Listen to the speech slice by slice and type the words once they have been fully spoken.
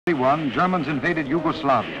Germans invaded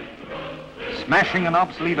Yugoslavia, smashing an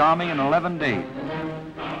obsolete army in 11 days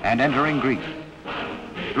and entering Greece.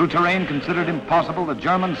 Through terrain considered impossible, the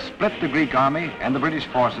Germans split the Greek army and the British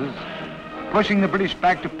forces, pushing the British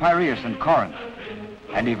back to Piraeus and Corinth,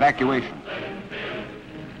 and evacuation.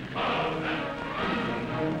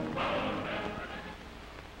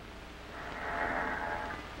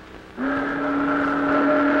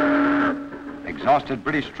 Exhausted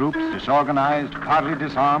British troops, disorganized, partly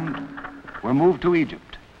disarmed, were moved to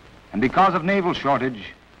Egypt, and because of naval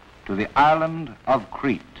shortage, to the island of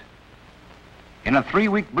Crete. In a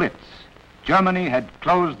 3-week blitz, Germany had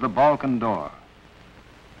closed the Balkan door,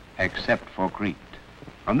 except for Crete.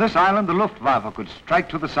 From this island, the Luftwaffe could strike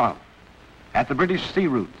to the south, at the British sea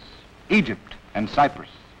routes, Egypt and Cyprus.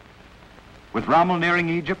 With Rommel nearing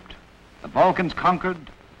Egypt, the Balkans conquered,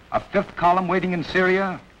 a 5th column waiting in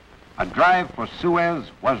Syria, a drive for Suez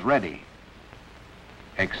was ready,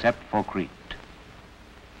 except for Crete.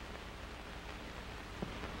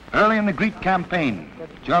 Early in the Greek campaign,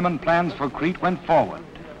 German plans for Crete went forward.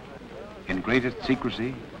 In greatest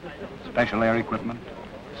secrecy, special air equipment,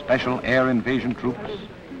 special air invasion troops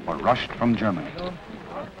were rushed from Germany.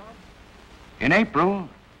 In April,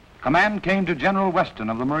 command came to General Weston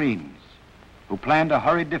of the Marines, who planned a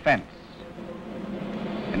hurried defense.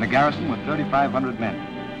 In the garrison were 3,500 men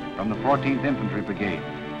from the 14th Infantry Brigade,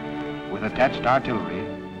 with attached artillery,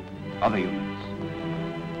 other units.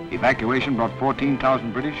 Evacuation brought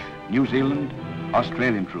 14,000 British, New Zealand,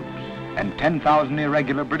 Australian troops, and 10,000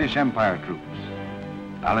 irregular British Empire troops,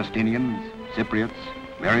 Palestinians, Cypriots,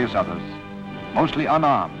 various others, mostly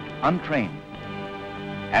unarmed, untrained,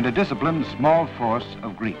 and a disciplined small force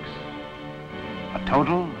of Greeks. A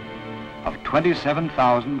total of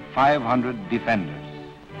 27,500 defenders.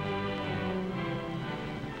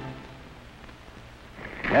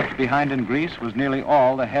 Left behind in Greece was nearly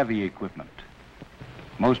all the heavy equipment.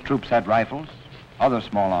 Most troops had rifles, other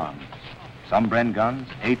small arms, some Bren guns,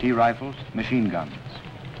 AT rifles, machine guns.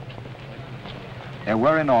 There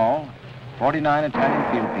were in all 49 Italian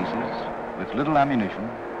field pieces with little ammunition,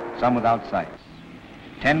 some without sights.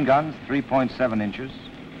 10 guns, 3.7 inches,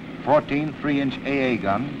 14 3-inch AA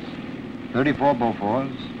guns, 34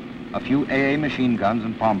 Bofors, a few AA machine guns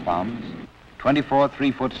and pom-poms, 24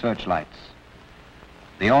 3-foot searchlights.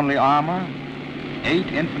 The only armor, 8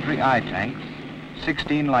 infantry I-tanks,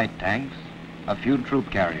 16 light tanks, a few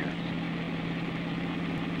troop carriers.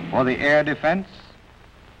 For the air defense,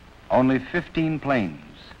 only 15 planes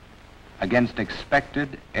against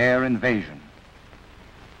expected air invasion.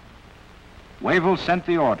 Wavell sent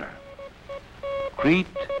the order. Crete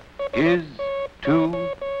is to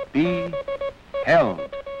be held.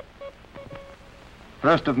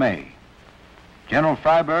 1st of May. General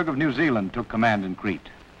Freyberg of New Zealand took command in Crete.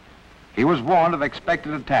 He was warned of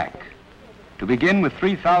expected attack, to begin with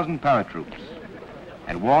 3,000 paratroops,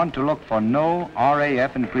 and warned to look for no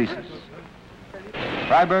RAF increases.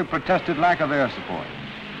 Freyberg protested lack of air support,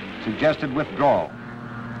 suggested withdrawal,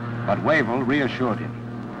 but Wavell reassured him.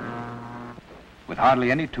 With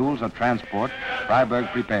hardly any tools or transport,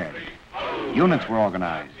 Freyberg prepared. Units were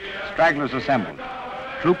organized, stragglers assembled,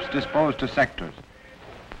 troops disposed to sectors.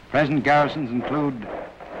 Present garrisons include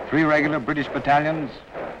 3 regular British battalions,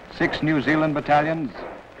 6 New Zealand battalions,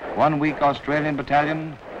 1 weak Australian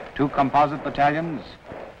battalion, 2 composite battalions.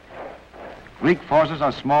 Greek forces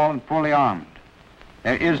are small and poorly armed.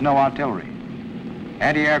 There is no artillery.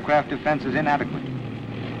 Anti-aircraft defense is inadequate.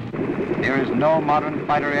 There is no modern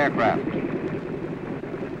fighter aircraft.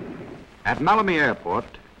 At Malmö Airport,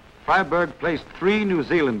 Freyberg placed 3 New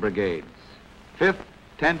Zealand brigades, 5th,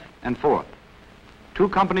 10th, and 4th. 2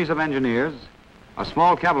 companies of engineers, a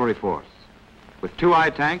small cavalry force, with 2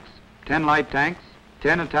 I-tanks, 10 light tanks,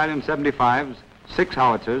 10 Italian 75s, 6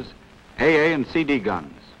 howitzers, AA and CD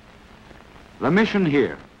guns. The mission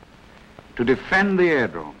here, to defend the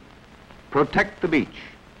airdrome, protect the beach,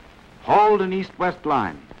 hold an east-west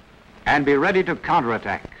line, and be ready to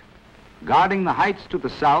counterattack, guarding the heights to the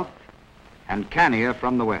south and Cania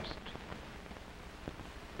from the west.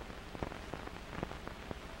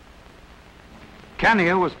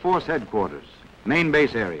 Cania was force headquarters, main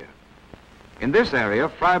base area. In this area,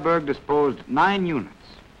 Freyberg disposed 9 units,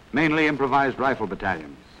 mainly improvised rifle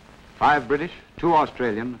battalions, 5 British, 2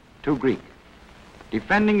 Australian, 2 Greek,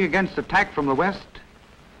 defending against attack from the west,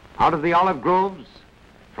 out of the olive groves,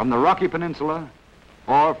 from the Rocky Peninsula,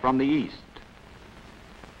 or from the east.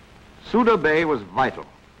 Suda Bay was vital.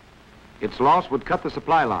 Its loss would cut the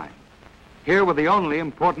supply line. Here were the only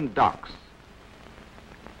important docks.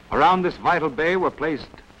 Around this vital bay were placed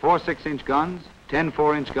 4 6-inch guns, 10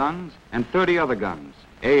 4-inch guns, and 30 other guns,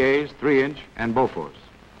 AAs, 3-inch, and Bofors.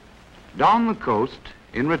 Down the coast,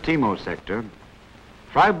 in Retimo sector,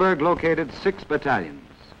 Freiburg located 6 battalions.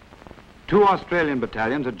 2 Australian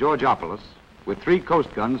battalions at Georgiopolis, with 3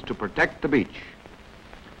 coast guns to protect the beach.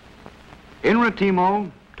 In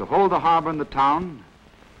Retimo, to hold the harbor and the town,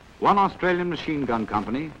 1 Australian machine gun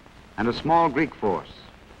company and a small Greek force.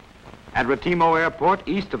 At Retimo Airport,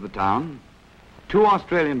 east of the town, 2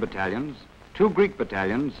 Australian battalions, 2 Greek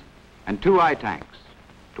battalions, and 2 I-tanks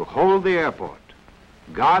to hold the airport,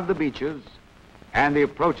 guard the beaches, and the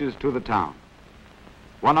approaches to the town.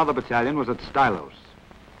 1 other battalion was at Stylos.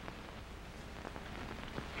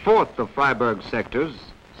 4th of Freiburg's sectors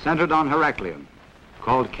centered on Heraklion,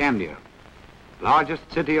 called Candia, largest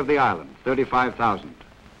city of the island, 35,000.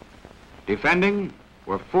 Defending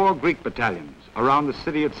were 4 Greek battalions around the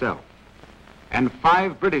city itself, and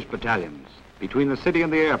 5 British battalions between the city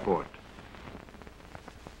and the airport.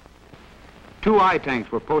 2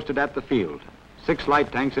 I-tanks were posted at the field, 6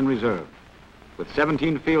 light tanks in reserve, with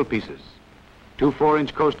 17 field pieces, 2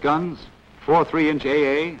 4-inch coast guns, 4 3-inch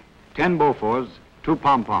AA, 10 Bofors, 2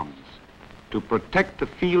 pom-poms, to protect the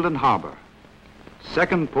field and harbor.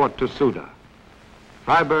 2nd port to Suda,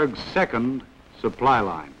 Freiburg's 2nd supply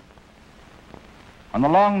line. On the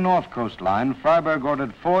long north coastline, Freiburg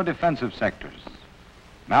ordered 4 defensive sectors: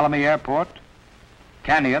 Malami Airport,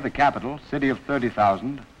 Cania, the capital, city of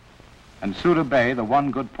 30,000, and Suda Bay, the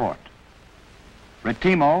one good port.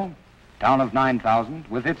 Retimo, town of 9,000,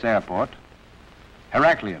 with its airport.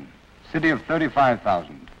 Heraklion, city of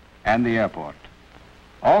 35,000, and the airport.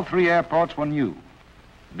 All 3 airports were new,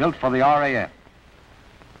 built for the RAF.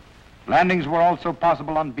 Landings were also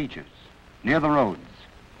possible on beaches, near the roads,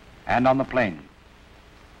 and on the plains.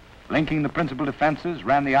 Linking the principal defenses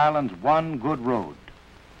ran the island's one good road.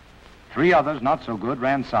 3 others, not so good,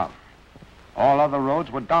 ran south. All other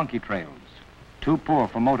roads were donkey trails, too poor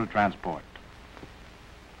for motor transport.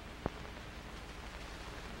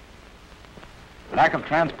 Lack of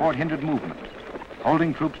transport hindered movement,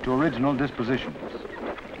 holding troops to original dispositions.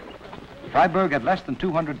 Freiburg had less than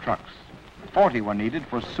 200 trucks. 40 were needed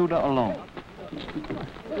for Suda alone.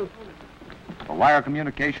 For wire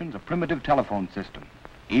communications, a primitive telephone system,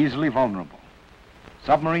 easily vulnerable.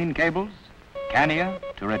 Submarine cables, Cania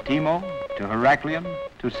to Retimo, to Heraklion,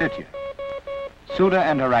 to Sitya. Suda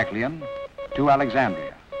and Heraklion to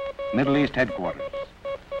Alexandria, Middle East headquarters.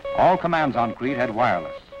 All commands on Crete had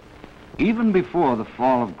wireless. Even before the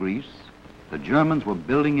fall of Greece, the Germans were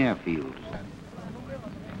building airfields,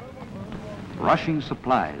 rushing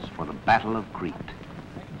supplies for the Battle of Crete.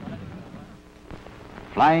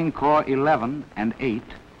 Flying Corps 11 and 8,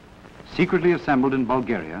 secretly assembled in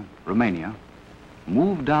Bulgaria, Romania,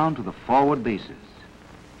 moved down to the forward bases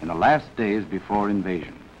in the last days before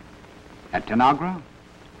invasion. At Tanagra,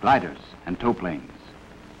 gliders and tow planes.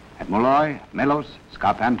 At Moloi, Melos,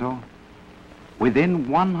 Scarpanto, within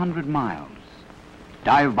 100 miles,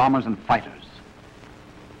 dive bombers and fighters.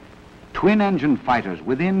 Twin-engine fighters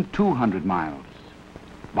within 200 miles.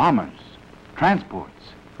 Bombers,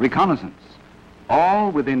 transports, reconnaissance,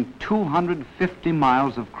 all within 250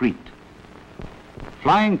 miles of Crete.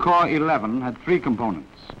 Flying Corps 11 had 3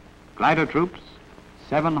 components. Glider troops,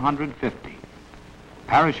 750.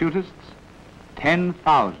 Parachutists,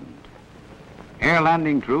 10,000. Air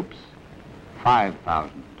landing troops,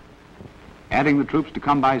 5,000. Adding the troops to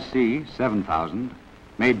come by sea, 7,000,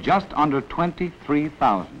 made just under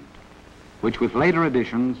 23,000, which with later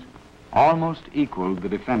additions almost equaled the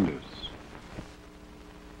defenders.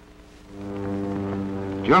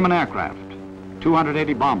 German aircraft,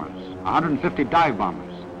 280 bombers, 150 dive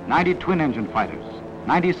bombers, 90 twin-engine fighters,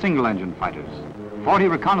 90 single-engine fighters, 40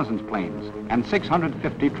 reconnaissance planes, and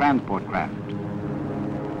 650 transport craft.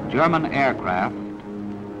 German aircraft,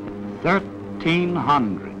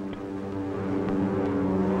 1,300.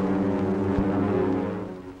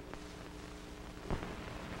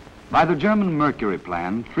 By the German Mercury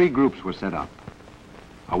plan, 3 groups were set up.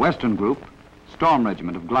 A western group, Storm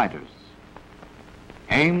Regiment of gliders,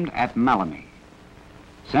 aimed at Malami.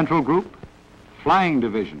 Central group, Flying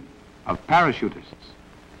Division of parachutists.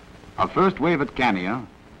 A first wave at Cania,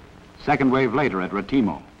 second wave later at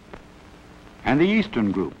Retimo. And the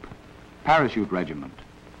eastern group, Parachute Regiment,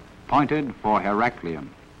 pointed for Heraklion.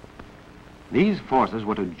 These forces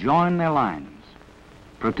were to join their lines,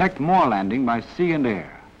 protect more landing by sea and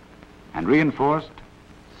air, and reinforced,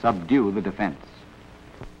 subdue the defense.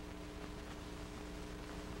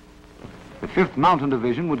 The 5th Mountain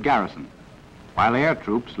Division would garrison, while air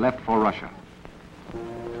troops left for Russia.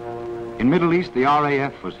 In Middle East, the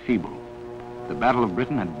RAF was feeble. The Battle of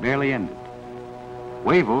Britain had barely ended.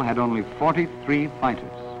 Wavell had only 43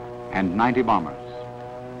 fighters and 90 bombers,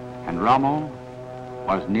 and Rommel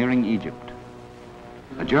was nearing Egypt.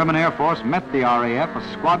 The German Air Force met the RAF,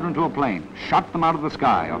 a squadron to a plane, shot them out of the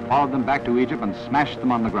sky, or followed them back to Egypt and smashed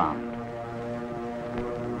them on the ground.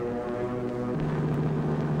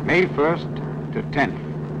 May 1st to 10th,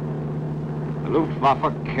 the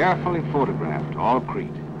Luftwaffe carefully photographed all Crete,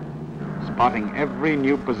 spotting every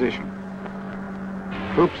new position.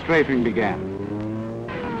 Troop strafing began,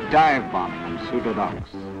 and dive bombing on Ceuta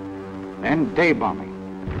docks, then day bombing,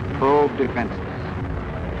 probe defenses.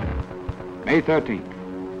 May 13th,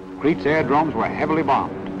 Crete's aerodromes were heavily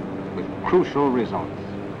bombed, with crucial results.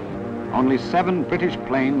 Only 7 British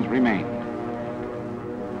planes remained.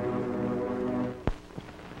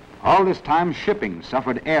 All this time, shipping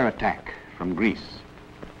suffered air attack from Greece.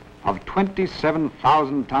 Of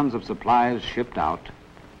 27,000 tons of supplies shipped out,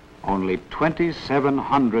 only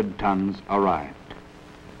 2,700 tons arrived.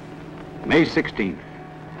 May 16th,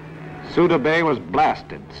 Ceuta Bay was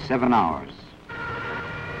blasted 7 hours.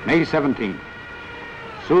 May 17th,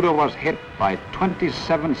 Ceuta was hit by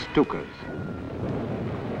 27 Stukas.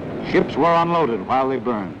 Ships were unloaded while they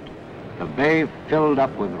burned. The bay filled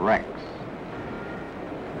up with wrecks.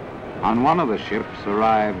 On one of the ships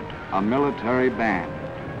arrived a military band.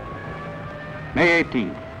 May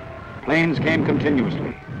 18th, planes came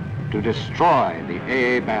continuously to destroy the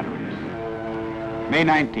AA batteries. May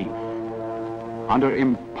 19th, under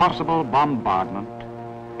impossible bombardment,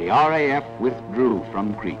 the RAF withdrew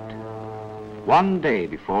from Crete. 1 day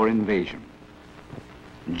before invasion,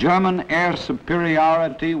 German air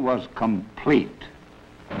superiority was complete.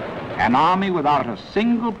 An army without a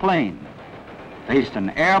single plane faced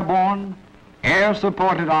an airborne,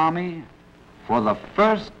 air-supported army for the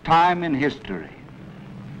first time in history.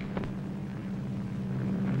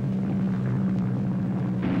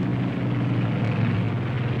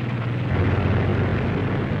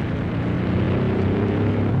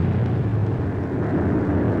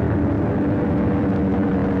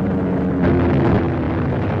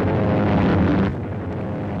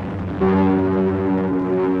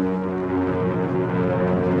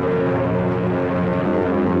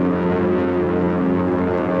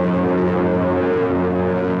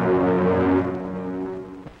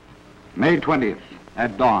 May 20th,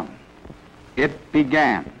 at dawn, it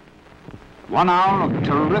began. 1 hour of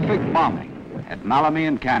terrific bombing at Malami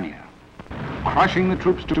and Kania, crushing the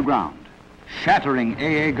troops to ground, shattering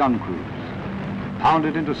AA gun crews,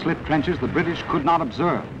 pounded into slit trenches the British could not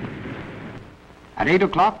observe. At 8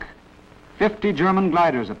 o'clock, 50 German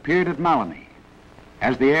gliders appeared at Malami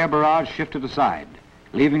as the air barrage shifted aside,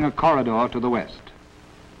 leaving a corridor to the west.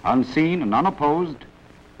 Unseen and unopposed,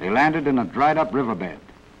 they landed in a dried-up riverbed.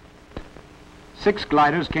 6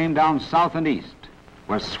 gliders came down south and east,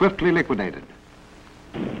 were swiftly liquidated.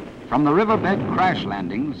 From the riverbed crash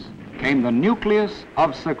landings came the nucleus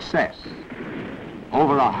of success.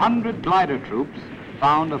 Over 100 glider troops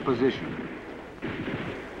found a position.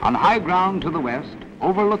 On high ground to the west,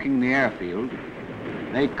 overlooking the airfield,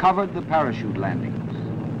 they covered the parachute landings.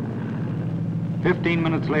 15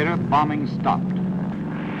 minutes later, bombing stopped.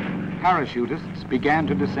 Parachutists began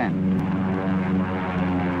to descend.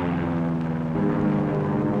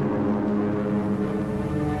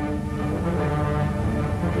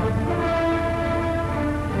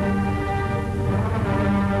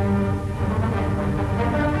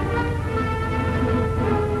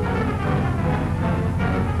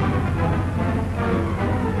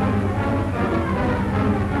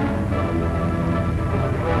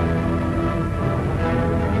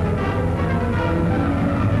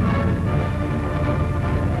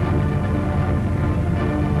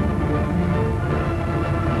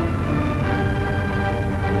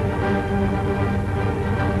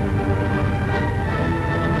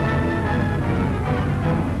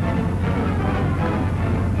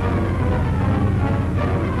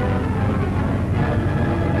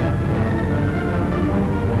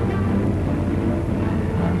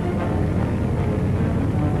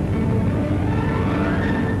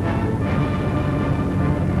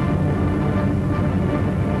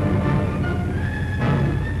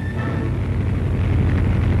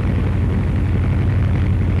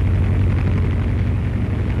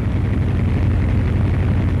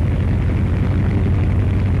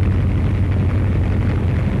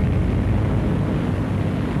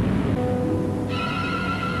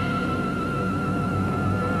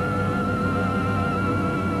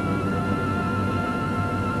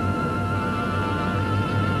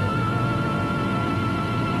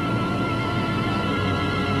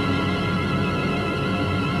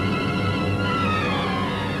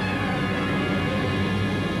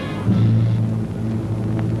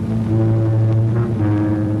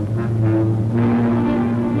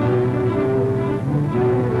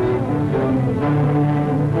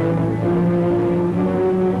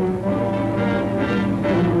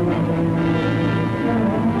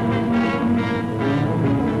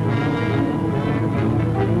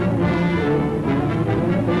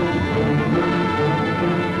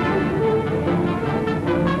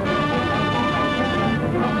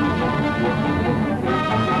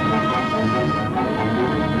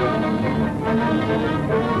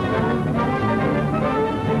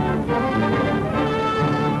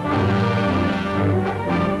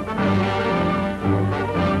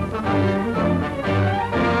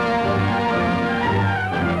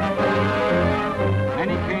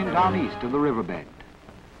 of the riverbed,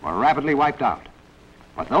 were rapidly wiped out.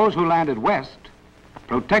 But those who landed west,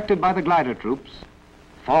 protected by the glider troops,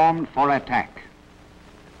 formed for attack.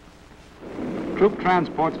 Troop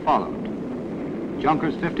transports followed,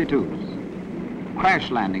 Junkers 52s, crash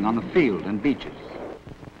landing on the field and beaches.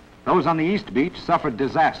 Those on the east beach suffered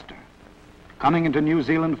disaster, coming into New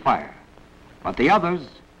Zealand fire, but the others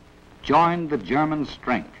joined the German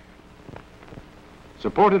strength.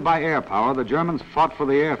 Supported by air power, the Germans fought for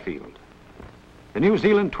the airfield. The New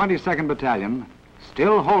Zealand 22nd Battalion,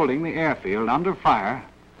 still holding the airfield under fire,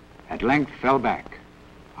 at length fell back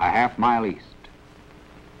a half-mile east.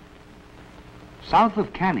 South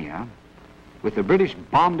of Cania, with the British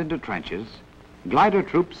bombed into trenches, glider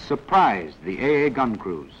troops surprised the AA gun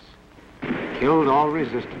crews, killed all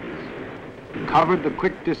resistance, covered the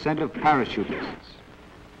quick descent of parachutists.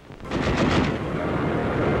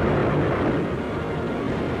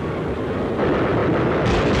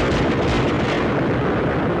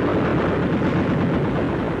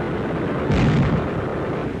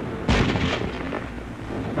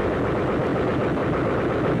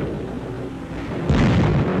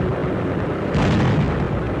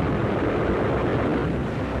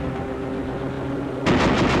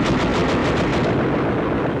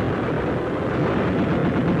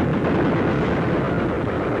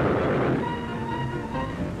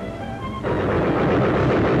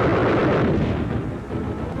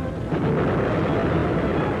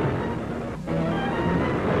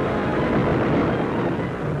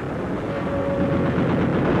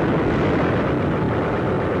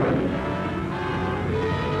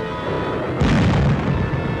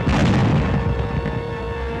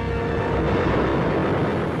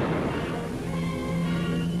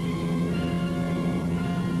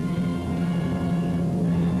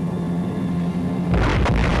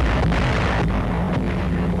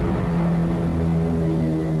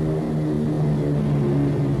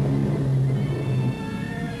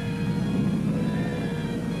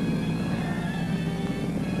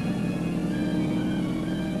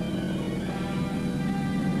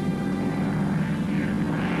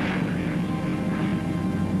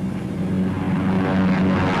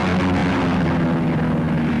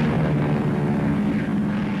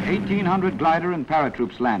 .1,800 glider and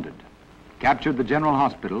paratroops landed, captured the General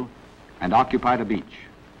Hospital, and occupied a beach.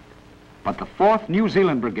 But the 4th New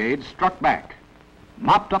Zealand Brigade struck back,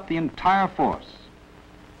 mopped up the entire force,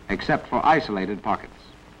 except for isolated pockets.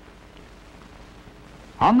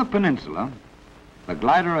 On the peninsula, the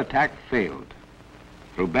glider attack failed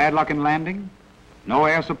through bad luck in landing, no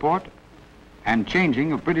air support, and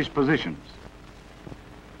changing of British positions.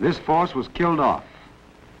 This force was killed off,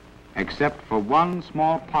 except for one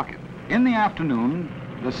small pocket. In the afternoon,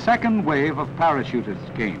 the second wave of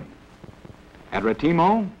parachutists came. At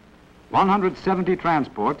Retimo, 170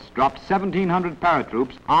 transports dropped 1,700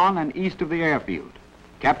 paratroops on and east of the airfield,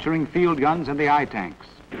 capturing field guns and the eye tanks.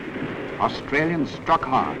 Australians struck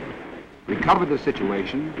hard, recovered the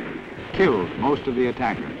situation, killed most of the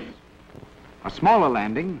attackers. A smaller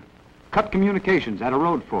landing cut communications at a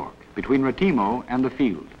road fork between Retimo and the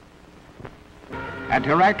field. At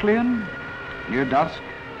Heraklion, near dusk,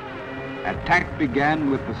 attack began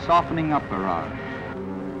with the softening up barrage,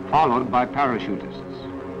 followed by parachutists.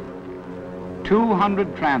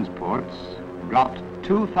 200 transports dropped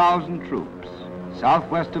 2,000 troops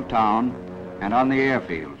southwest of town and on the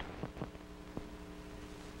airfield.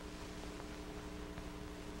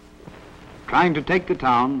 Trying to take the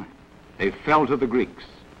town, they fell to the Greeks.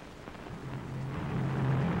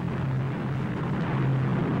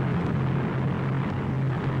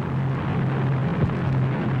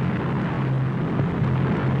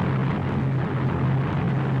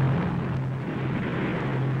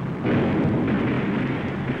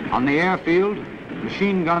 On the airfield,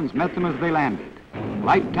 machine guns met them as they landed.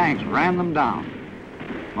 Light tanks ran them down.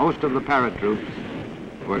 Most of the paratroops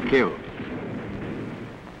were killed.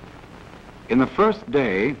 In the first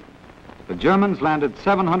day, the Germans landed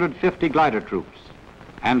 750 glider troops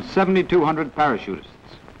and 7,200 parachutists.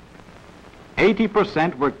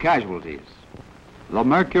 80% were casualties. The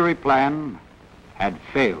Mercury plan had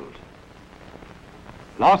failed.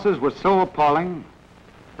 Losses were so appalling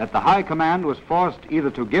that the High Command was forced either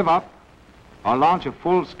to give up or launch a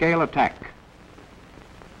full-scale attack.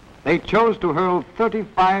 They chose to hurl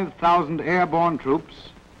 35,000 airborne troops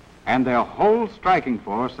and their whole striking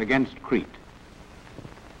force against Crete.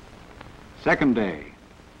 Second day,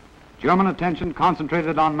 German attention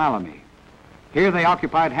concentrated on Malami. Here they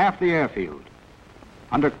occupied half the airfield.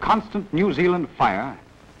 Under constant New Zealand fire,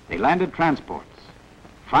 they landed transports,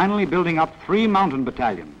 finally building up 3 mountain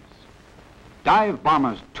battalions. Dive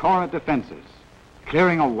bombers tore at defenses,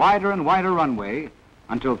 clearing a wider and wider runway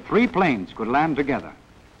until 3 planes could land together.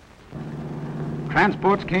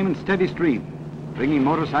 Transports came in steady stream, bringing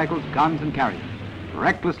motorcycles, guns, and carriers,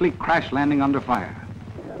 recklessly crash landing under fire.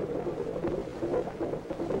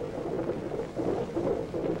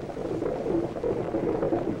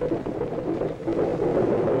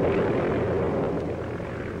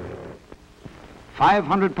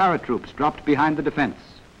 "500 paratroops dropped behind the defense.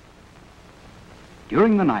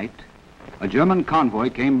 During the night, a German convoy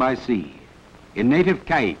came by sea in native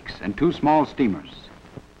caiques and 2 small steamers.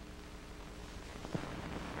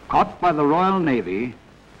 Caught by the Royal Navy,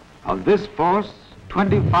 of this force,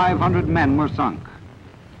 2,500 men were sunk.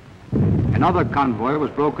 Another convoy was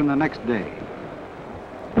broken the next day.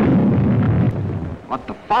 But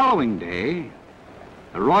the following day,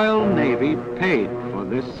 the Royal Navy paid for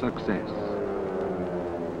this success.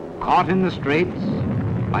 Caught in the straits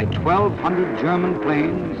by 1,200 German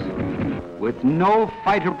planes with no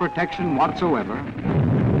fighter protection whatsoever,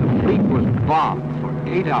 the fleet was bombed for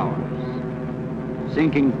 8 hours,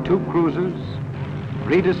 sinking 2 cruisers,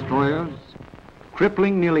 3 destroyers,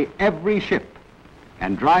 crippling nearly every ship,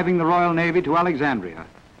 and driving the Royal Navy to Alexandria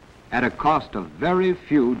at a cost of very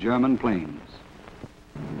few German planes.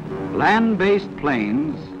 Land-based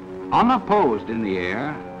planes, unopposed in the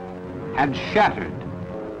air, had shattered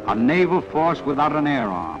a naval force without an air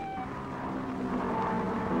arm.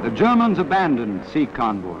 The Germans abandoned sea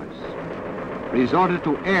convoys, resorted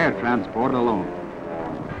to air transport alone.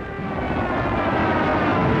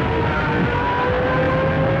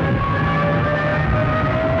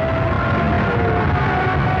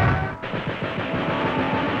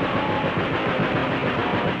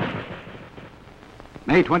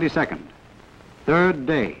 May 22nd, 3rd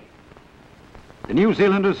day. The New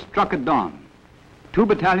Zealanders struck at dawn. 2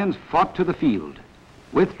 battalions fought to the field,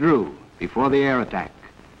 withdrew before the air attack.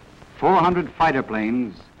 400 fighter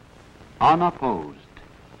planes, unopposed.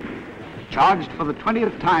 Charged for the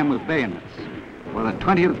 20th time with bayonets, for the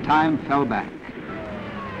 20th time fell back.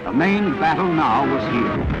 The main battle now was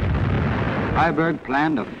here. Freyberg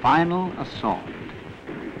planned a final assault.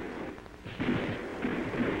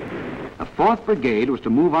 The 4th Brigade was to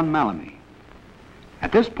move on Malamy.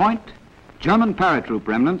 At this point, German paratroop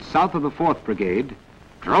remnants south of the 4th Brigade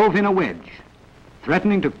drove in a wedge,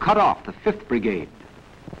 threatening to cut off the 5th Brigade.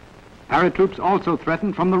 Paratroops also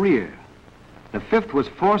threatened from the rear. The 5th was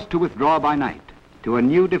forced to withdraw by night to a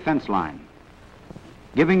new defense line,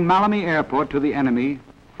 giving Malamy Airport to the enemy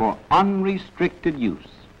for unrestricted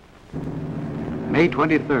use. May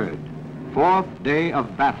 23rd, 4th day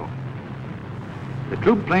of battle. The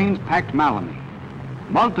troop planes packed Malamy,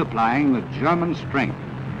 multiplying the German strength.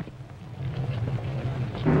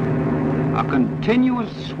 A continuous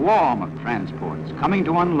swarm of transports coming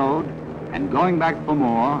to unload and going back for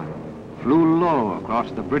more flew low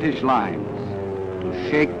across the British lines to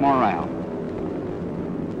shake morale.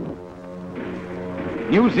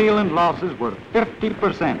 New Zealand losses were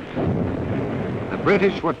 50%. The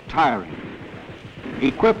British were tiring.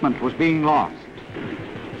 Equipment was being lost.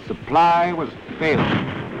 Supply was failing.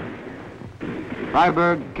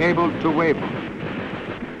 Freyberg cabled to Weber.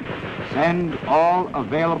 Send all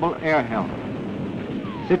available air help.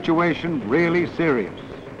 Situation really serious.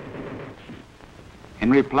 In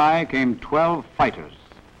reply came 12 fighters.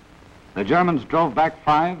 The Germans drove back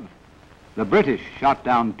 5. The British shot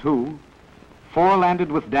down 2. 4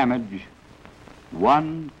 landed with damage.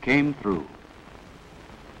 1 came through.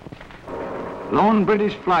 Lone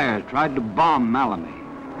British flyers tried to bomb Malamy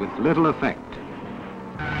with little effect.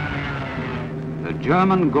 The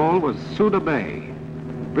German goal was Suda Bay,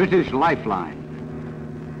 British lifeline.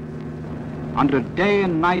 Under day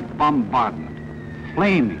and night bombardment,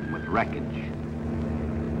 flaming with wreckage.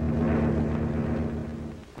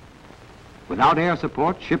 Without air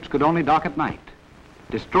support, ships could only dock at night.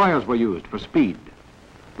 Destroyers were used for speed,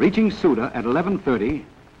 reaching Suda at 11:30,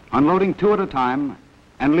 unloading 2 at a time,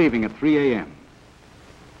 and leaving at 3 a.m.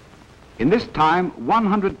 In this time,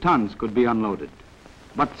 100 tons could be unloaded,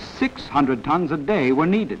 but 600 tons a day were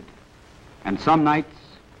needed, and some nights,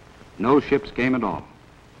 no ships came at all.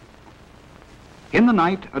 In the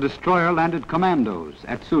night, a destroyer landed commandos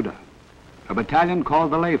at Suda, a battalion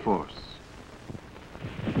called the Lay Force.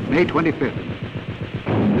 May 25th,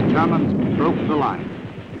 the Germans broke the line,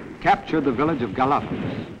 captured the village of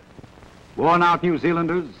Galapagos. Worn-out New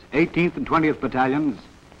Zealanders, 18th and 20th Battalions,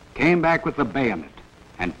 came back with the bayonet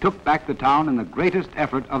and took back the town in the greatest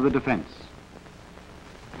effort of the defense.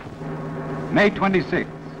 May 26th,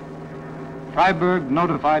 Freyberg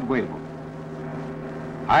notified Wavell.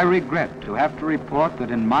 I regret to have to report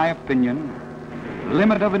that, in my opinion, the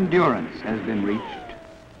limit of endurance has been reached.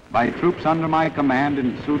 by troops under my command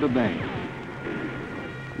in Ceuta Bay.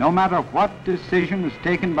 No matter what decision is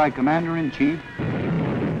taken by Commander-in-Chief,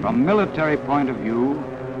 from military point of view,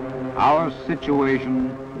 our situation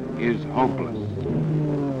is hopeless.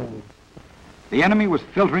 The enemy was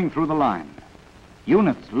filtering through the line,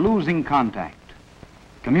 units losing contact,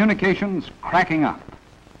 communications cracking up.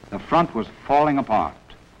 The front was falling apart,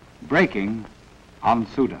 breaking on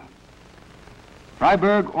Ceuta.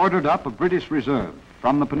 Freyberg ordered up a British reserve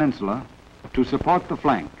from the peninsula to support the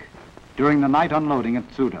flank during the night unloading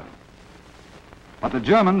at Ceuta. But the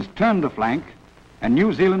Germans turned the flank and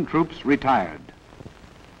New Zealand troops retired.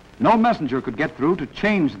 No messenger could get through to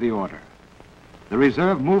change the order. The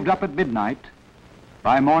reserve moved up at midnight.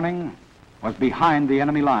 By morning, was behind the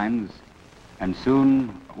enemy lines and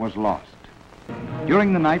soon was lost.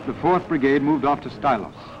 During the night, the 4th Brigade moved off to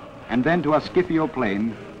Stylos and then to Ascifio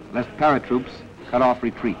Plain, lest paratroops cut off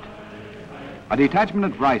retreat. A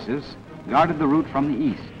detachment at Rices guarded the route from the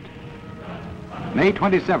east. May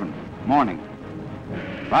 27th, morning.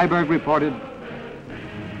 Freyberg reported,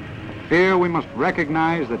 "Fear we must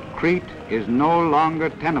recognize that Crete is no longer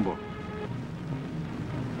tenable."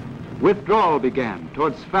 Withdrawal began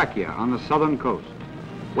towards Sfakia on the southern coast.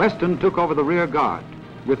 Weston took over the rear guard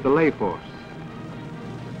with the lay force.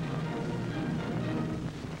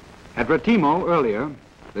 At Retimo earlier,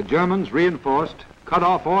 the Germans reinforced, cut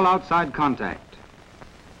off all outside contact.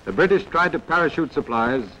 The British tried to parachute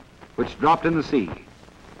supplies, which dropped in the sea.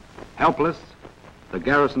 Helpless, the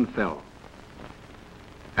garrison fell.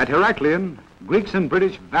 At Heraklion, Greeks and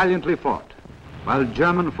British valiantly fought, while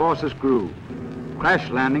German forces grew, crash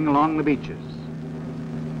landing along the beaches.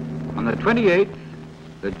 On the 28th,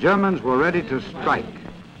 the Germans were ready to strike,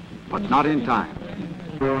 but not in time.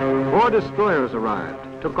 4 destroyers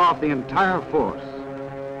arrived, took off the entire force.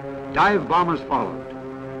 Dive bombers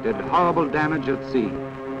followed, did horrible damage at sea.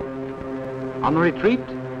 On the retreat,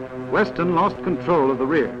 Weston lost control of the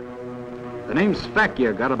rear. The name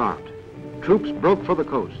Sfakia got about. Troops broke for the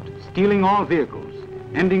coast, stealing all vehicles,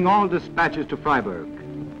 ending all dispatches to Freyberg.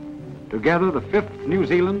 Together, the 5th New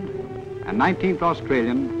Zealand and 19th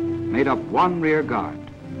Australian made up one rear guard.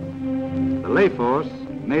 The lay force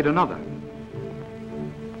made another.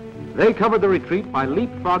 They covered the retreat by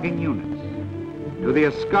leapfrogging units to the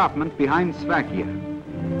escarpment behind Sfakia,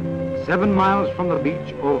 7 miles from the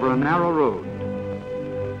beach over a narrow road.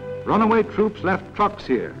 Runaway troops left trucks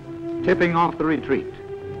here, tipping off the retreat.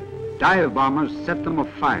 Dive bombers set them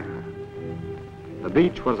afire. The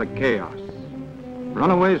beach was a chaos.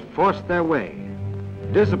 Runaways forced their way.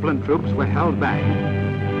 Disciplined troops were held back.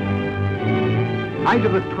 Night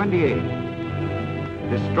of the 28th,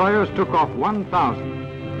 destroyers took off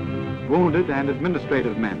 1,000 wounded and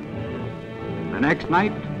administrative men. The next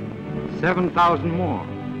night, 7,000 more.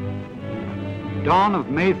 Dawn of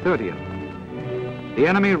May 30th, the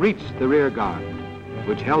enemy reached the rear guard,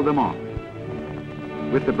 which held them off.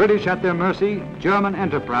 With the British at their mercy, German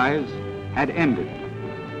enterprise had ended.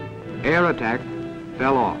 Air attack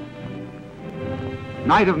fell off.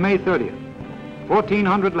 Night of May 30th,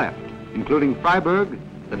 1,400 left, including Freyberg,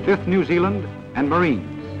 the 5th New Zealand, and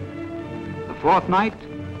Marines. The 4th night,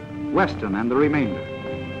 Weston and the remainder.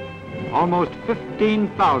 Almost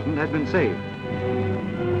 15,000 had been saved.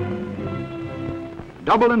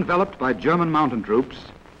 Double enveloped by German mountain troops,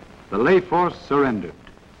 the lay force surrendered.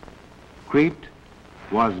 Crete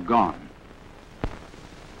was gone.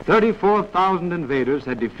 34,000 invaders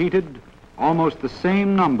had defeated almost the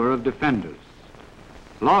same number of defenders.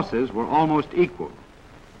 Losses were almost equal.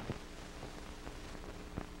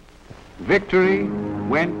 Victory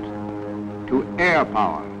went to air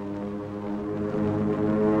power.